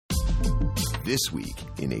This Week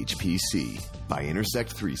in HPC by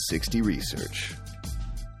Intersect 360 Research.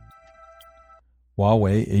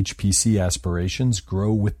 Huawei HPC aspirations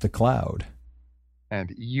grow with the cloud.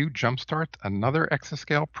 And EU jumpstarts another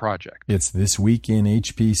exascale project. It's This Week in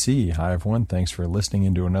HPC. Hi, everyone. Thanks for listening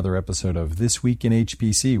into another episode of This Week in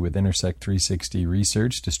HPC with Intersect 360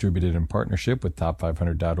 Research, distributed in partnership with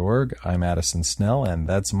Top500.org. I'm Addison Snell, and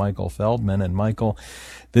that's Michael Feldman. And Michael,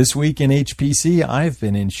 this week in HPC, I've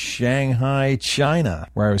been in Shanghai, China,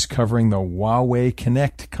 where I was covering the Huawei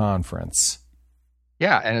Connect conference.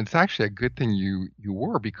 Yeah, and it's actually a good thing you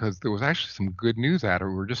were, because there was actually some good news out of it.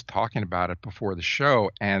 We were just talking about it before the show,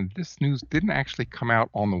 and this news didn't actually come out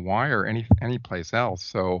on the wire or any place else.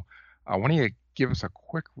 So why don't you give us a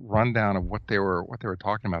quick rundown of what they were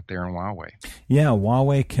talking about there in Huawei? Yeah,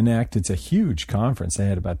 Huawei Connect, it's a huge conference. They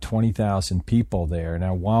had about 20,000 people there.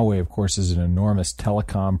 Now, Huawei, of course, is an enormous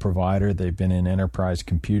telecom provider. They've been in enterprise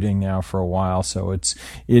computing now for a while, so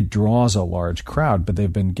it draws a large crowd, but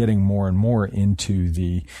they've been getting more and more into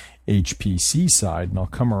the HPC side, and I'll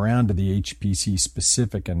come around to the HPC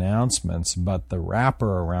specific announcements, but the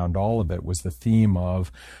wrapper around all of it was the theme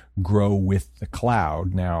of grow with the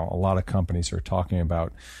cloud. Now, a lot of companies are talking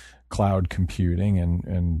about cloud computing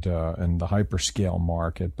and the hyperscale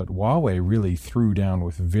market, but Huawei really threw down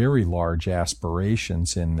with very large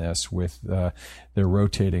aspirations in this. With their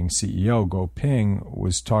rotating CEO, Guo Ping,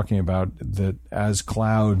 was talking about that as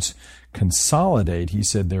clouds consolidate, he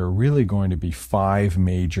said there are really going to be 5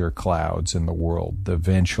 major clouds in the world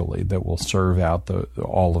eventually that will serve out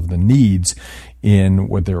all of the needs in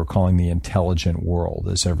what they were calling the intelligent world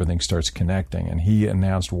as everything starts connecting. And he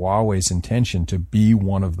announced Huawei's intention to be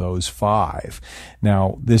one of those 5.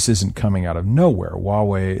 Now, this isn't coming out of nowhere.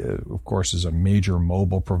 Huawei, of course, is a major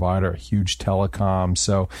mobile provider, a huge telecom.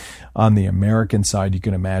 So on the American side, you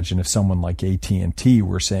can imagine if someone like AT&T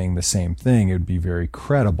were saying the same thing, it would be very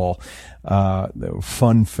credible. The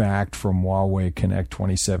fun fact from Huawei Connect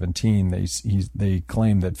 2017, they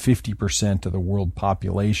claim that 50% of the world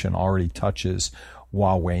population already touches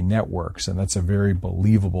Huawei networks, and that's a very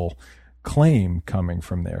believable claim coming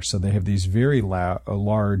from there. So they have these very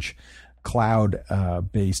large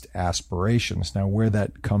cloud-based aspirations. Now, where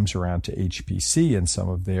that comes around to HPC and some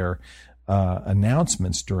of their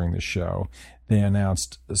announcements during the show, they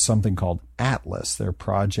announced something called Atlas, their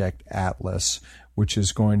Project Atlas, which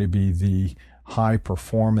is going to be the high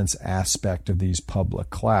performance aspect of these public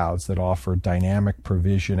clouds that offer dynamic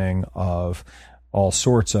provisioning of all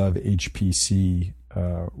sorts of HPC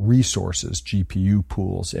resources, GPU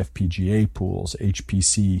pools, FPGA pools,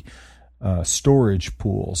 HPC storage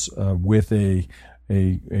pools, with a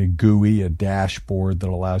GUI, a dashboard that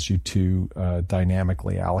allows you to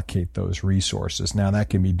dynamically allocate those resources. Now, that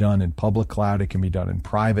can be done in public cloud. It can be done in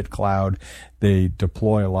private cloud. They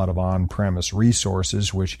deploy a lot of on-premise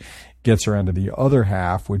resources, which gets around to the other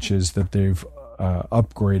half, which is that they've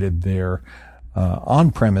upgraded their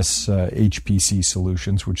on-premise HPC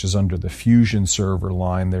solutions, which is under the Fusion server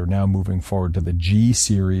line. They're now moving forward to the G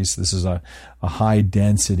series. This is a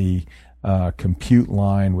high-density compute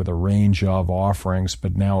line with a range of offerings,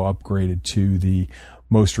 but now upgraded to the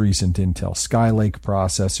most recent Intel Skylake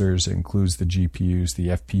processors. It includes the GPUs, the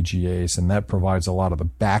FPGAs, and that provides a lot of the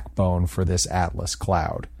backbone for this Atlas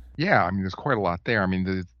cloud. Yeah, I mean, there's quite a lot there. I mean,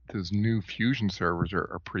 those new Fusion servers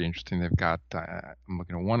are pretty interesting. They've got, I'm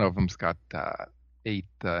looking at one of them's got 8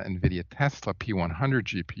 NVIDIA Tesla P100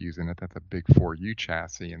 GPUs in it. That's a big 4U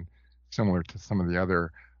chassis, and similar to some of the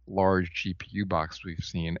other large GPU boxes we've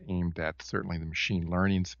seen aimed at certainly the machine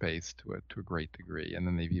learning space to a great degree. And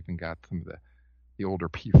then they've even got some of the older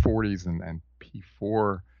P40s and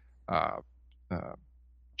P4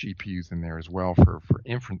 GPUs in there as well for the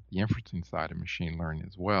inferencing side of machine learning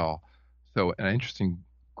as well. So an interesting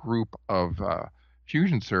group of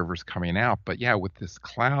Fusion servers coming out. But yeah, with this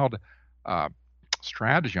cloud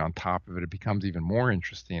strategy on top of it, it becomes even more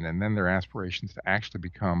interesting. And then their aspirations to actually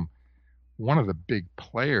become one of the big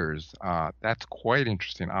players, that's quite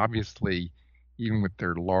interesting. Obviously, even with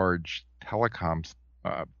their large telecoms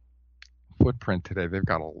footprint today, they've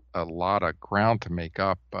got a lot of ground to make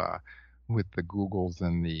up with the Googles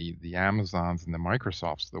and the Amazons and the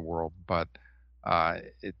Microsofts of the world. But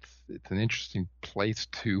it's an interesting place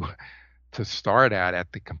to start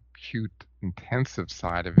at the compute intensive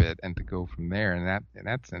side of it, and to go from there. And in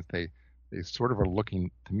that sense, they sort of are looking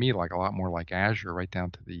to me like a lot more like Azure, right down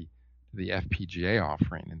to the FPGA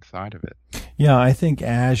offering inside of it. Yeah, I think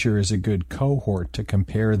Azure is a good cohort to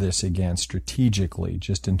compare this against strategically,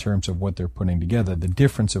 just in terms of what they're putting together. The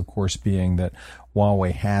difference, of course, being that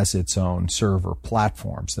Huawei has its own server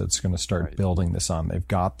platforms that's going to start building this on. They've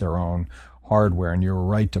got their own hardware. And you're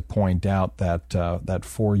right to point out that that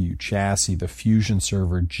 4U chassis, the Fusion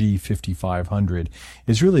Server G5500,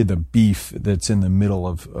 is really the beef that's in the middle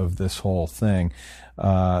of this whole thing.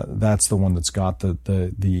 That's the one that's got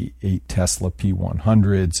the 8 Tesla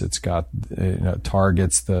P100s. It's got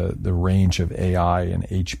targets the range of AI and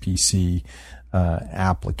HPC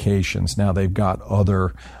applications. Now they've got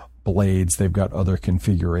other blades, they've got other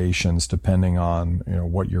configurations depending on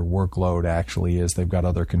what your workload actually is. They've got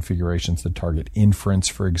other configurations that target inference,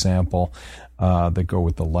 for example, that go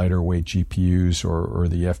with the lighter weight GPUs or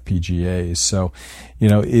the FPGAs. So,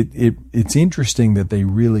 it's interesting that they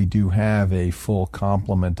really do have a full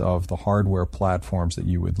complement of the hardware platforms that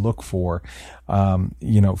you would look for.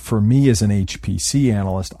 For me as an HPC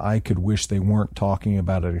analyst, I could wish they weren't talking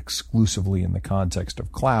about it exclusively in the context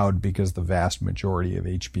of cloud, because the vast majority of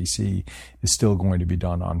HPC is still going to be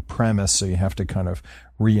done on premise. So you have to kind of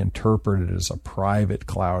reinterpret it as a private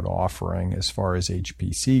cloud offering as far as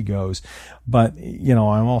HPC goes. But,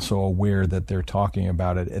 I'm also aware that they're talking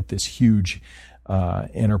about it at this huge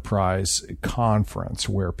enterprise conference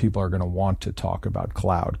where people are going to want to talk about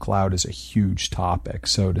cloud. Cloud is a huge topic.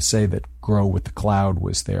 So to say that Grow with the Cloud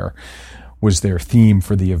was their theme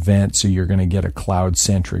for the event, so you're going to get a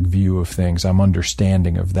cloud-centric view of things, I'm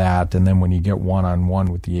understanding of that. And then when you get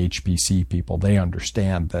one-on-one with the HPC people, they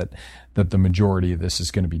understand that the majority of this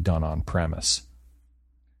is going to be done on premise.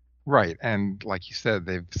 Right, and like you said,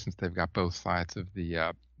 since they've got both sides of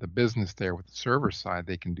the business there with the server side,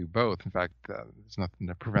 they can do both. In fact, there's nothing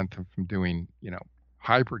to prevent them from doing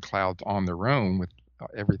hybrid clouds on their own with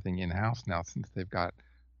everything in-house now, since they've got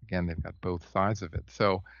both sides of it.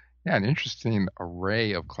 So yeah, an interesting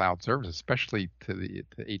array of cloud services, especially to the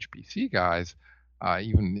HPC guys,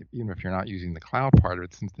 even if you're not using the cloud part of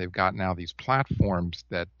it, since they've got now these platforms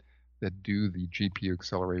that do the GPU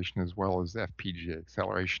acceleration as well as FPGA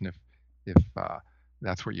acceleration, if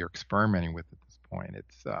that's what you're experimenting with at this point.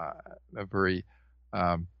 It's a very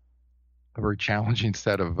challenging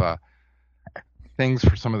set of things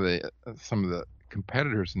for some of the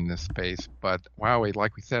competitors in this space. But Huawei,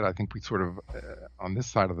 like we said, I think we sort of on this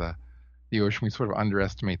side of the ocean, we sort of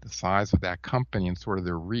underestimate the size of that company and sort of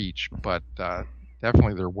their reach. But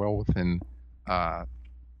definitely they're well within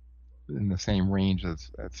in the same range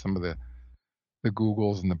as some of the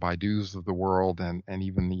Googles and the Baidus of the world, and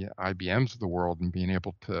even the IBMs of the world, and being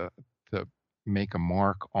able to make a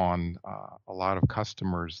mark on a lot of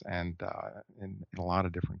customers and in a lot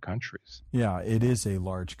of different countries. Yeah, it is a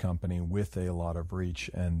large company with a lot of reach,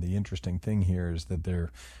 and the interesting thing here is that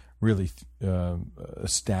they're really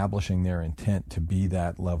establishing their intent to be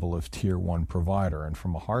that level of tier one provider. And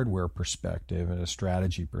from a hardware perspective and a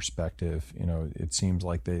strategy perspective, it seems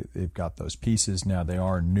like they've got those pieces. Now they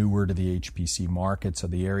are newer to the HPC market, so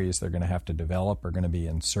the areas they're going to have to develop are going to be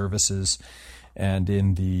in services and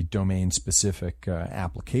in the domain-specific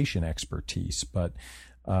application expertise. But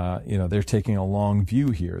they're taking a long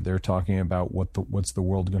view here. They're talking about what's the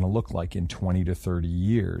world going to look like in 20 to 30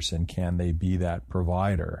 years, and can they be that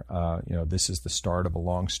provider? This is the start of a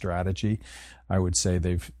long strategy. I would say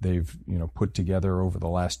they've put together over the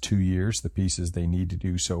last 2 years the pieces they need to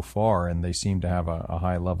do so far, and they seem to have a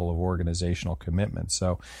high level of organizational commitment.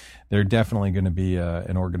 So they're definitely going to be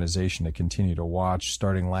an organization to continue to watch.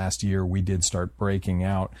 Starting last year, we did start breaking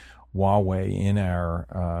out Huawei in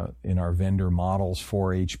our vendor models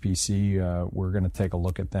for HPC. We're going to take a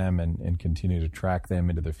look at them and continue to track them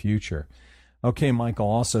into the future. Okay, Michael,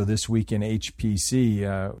 also this week in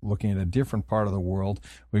HPC, looking at a different part of the world,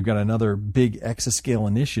 we've got another big exascale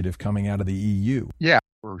initiative coming out of the EU. Yeah,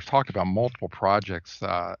 we're talking about multiple projects,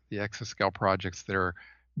 the exascale projects that are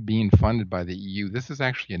being funded by the EU. This is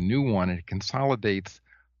actually a new one. It consolidates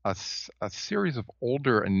a series of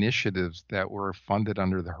older initiatives that were funded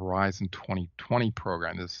under the Horizon 2020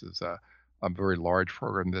 program. This is a very large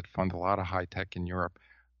program that funds a lot of high tech in Europe.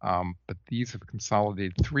 But these have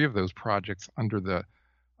consolidated 3 of those projects under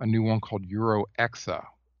a new one called EuroExa.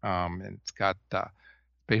 And it's got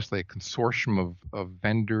basically a consortium of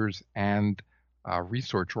vendors and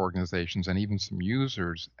research organizations and even some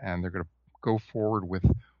users. And they're going to go forward with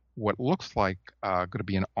what looks like going to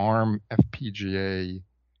be an ARM FPGA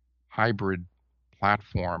hybrid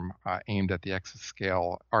platform aimed at the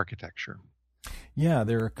exascale architecture. Yeah,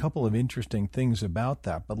 there are a couple of interesting things about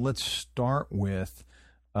that, but let's start with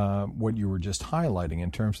what you were just highlighting in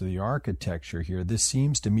terms of the architecture here. This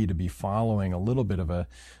seems to me to be following a little bit of a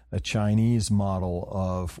Chinese model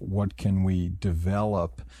of what can we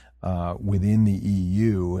develop within the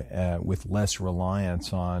EU with less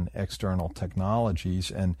reliance on external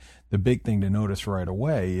technologies. And the big thing to notice right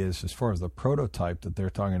away is, as far as the prototype that they're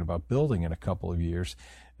talking about building in a couple of years,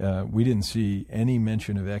 we didn't see any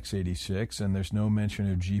mention of x86, and there's no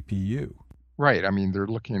mention of GPU. Right. I mean, they're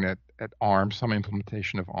looking at ARM, some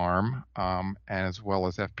implementation of ARM, as well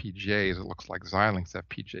as FPGAs. It looks like Xilinx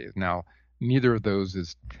FPGAs. Now, neither of those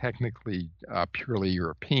is technically purely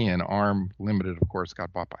European. ARM Limited, of course,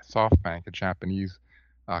 got bought by SoftBank, a Japanese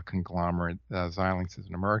conglomerate. Xilinx is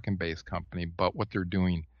an American-based company, but what they're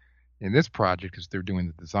doing in this project is they're doing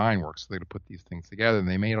the design work. So they're going to put these things together, and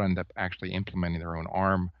they may end up actually implementing their own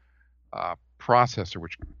ARM processor,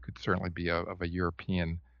 which could certainly be of a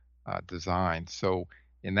European design. So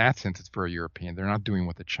in that sense, it's very European. They're not doing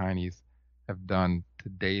what the Chinese have done to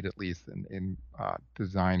date, at least in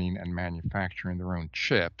designing and manufacturing their own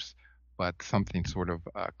chips, but something sort of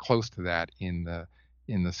close to that in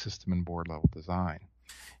the system and board level design.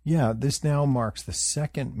 Yeah, this now marks the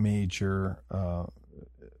second major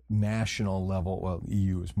national level, well,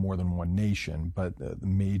 EU is more than one nation, but the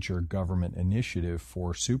major government initiative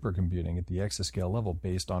for supercomputing at the exascale level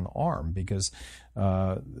based on ARM, because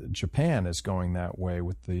Japan is going that way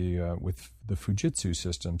with the Fujitsu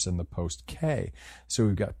systems and the Post-K. So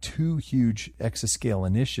we've got two huge exascale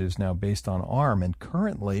initiatives now based on ARM, and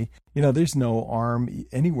currently, there's no ARM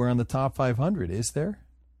anywhere on the top 500, is there?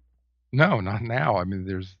 No, not now. I mean,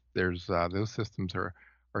 there's those systems are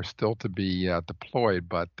still to be deployed,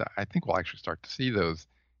 but I think we'll actually start to see those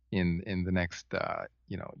in the next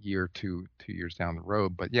year, 2 years down the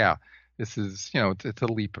road. But yeah, this is it's a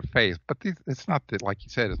leap of faith. But it's not that, like you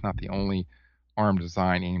said, it's not the only ARM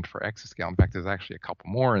design aimed for exascale. In fact, there's actually a couple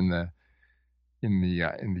more under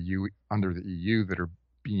the EU that are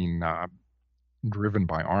being driven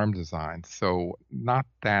by ARM design. So not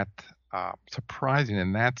that surprising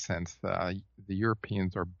in that sense. The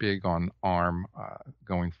Europeans are big on ARM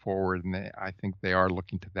going forward, and I think they are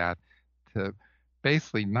looking to that to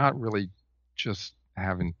basically not really just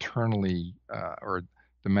have internally or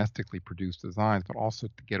domestically produced designs, but also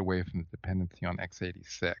to get away from the dependency on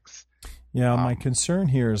x86. Yeah, my concern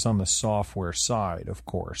here is on the software side, of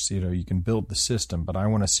course. You can build the system, but I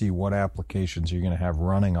want to see what applications you're going to have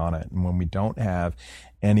running on it. And when we don't have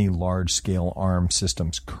any large-scale ARM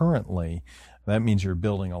systems currently, that means you're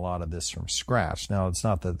building a lot of this from scratch. Now, it's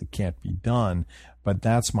not that it can't be done, but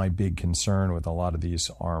that's my big concern with a lot of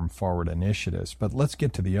these ARM forward initiatives. But let's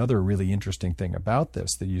get to the other really interesting thing about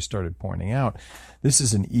this that you started pointing out. This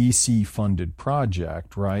is an EC-funded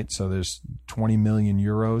project, right? So there's 20 million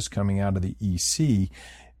euros coming out of the EC.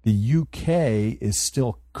 The UK is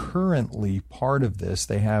still currently part of this.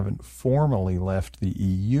 They haven't formally left the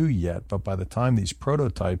EU yet, but by the time these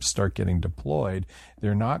prototypes start getting deployed,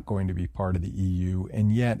 they're not going to be part of the EU.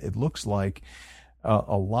 And yet it looks like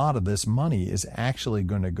a lot of this money is actually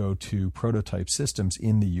going to go to prototype systems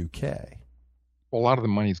in the UK. Well, a lot of the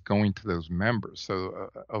money is going to those members. So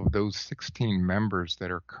of those 16 members that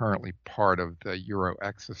are currently part of the Euro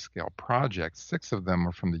Exascale project, 6 of them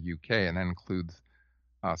are from the UK, and that includes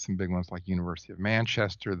some big ones like University of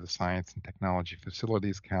Manchester, the Science and Technology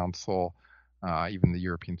Facilities Council, even the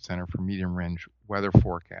European Centre for Medium Range Weather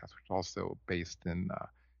Forecast, which is also based in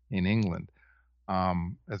England,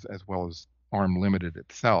 as well as ARM Limited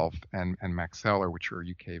itself and Maxeller, which are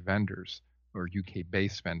UK vendors, or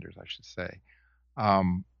UK-based vendors, I should say.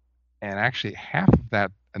 And actually, half of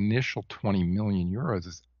that initial 20 million euros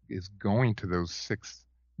is going to those 6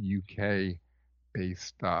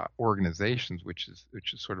 UK-based organizations, which is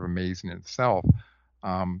sort of amazing in itself.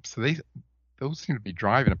 So those seem to be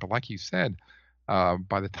driving it. But like you said,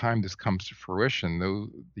 by the time this comes to fruition,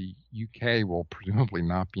 the UK will presumably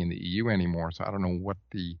not be in the EU anymore. So I don't know what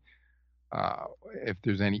if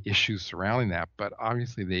there's any issues surrounding that. But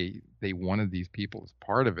obviously they wanted these people as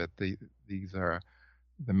part of it. These are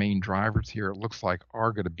the main drivers here, it looks like,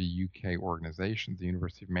 are going to be UK organizations. The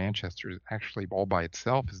University of Manchester is actually all by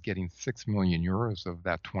itself is getting 6 million euros of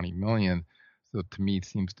that 20 million. So to me, it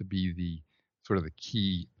seems to be the sort of the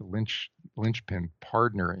key linchpin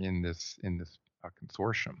partner in this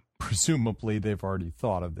consortium. Presumably, they've already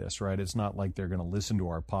thought of this, right? It's not like they're going to listen to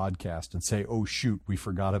our podcast and say, "Oh shoot, we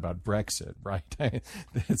forgot about Brexit," right?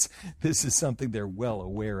 This is something they're well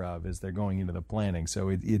aware of as they're going into the planning. So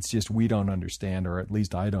it's just we don't understand, or at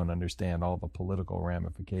least I don't understand, all the political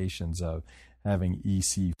ramifications of having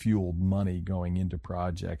EC-fueled money going into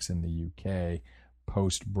projects in the UK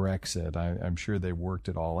post-Brexit. I'm sure they worked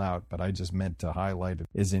it all out, but I just meant to highlight it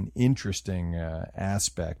as an interesting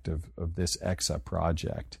aspect of this EXA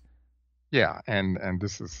project. Yeah, and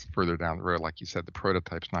this is further down the road. Like you said, the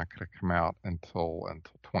prototype's not going to come out until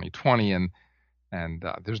 2020, and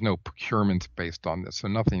there's no procurements based on this. So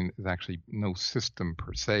no system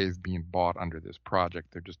per se is being bought under this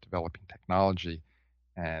project. They're just developing technology,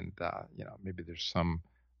 and maybe there's some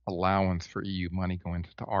allowance for EU money going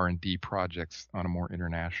to R&D projects on a more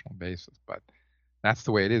international basis. But that's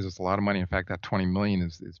the way it is. It's a lot of money. In fact, that 20 million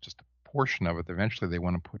is just a portion of it. Eventually, they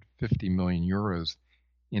want to put 50 million euros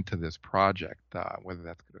into this project. Whether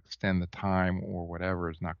that's going to extend the time or whatever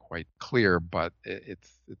is not quite clear, but it's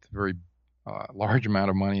a very large amount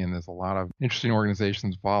of money, and there's a lot of interesting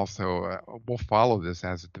organizations involved. So we'll follow this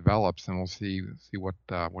as it develops, and we'll see what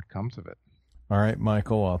comes of it. All right,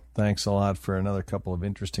 Michael. Well, thanks a lot for another couple of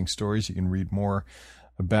interesting stories. You can read more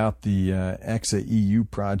about the EXA EU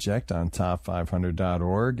project on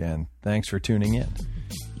top500.org, and thanks for tuning in.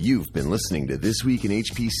 You've been listening to This Week in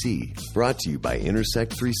HPC, brought to you by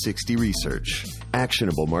Intersect 360 Research,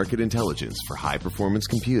 actionable market intelligence for high-performance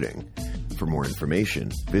computing. For more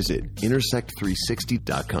information, visit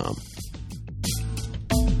intersect360.com.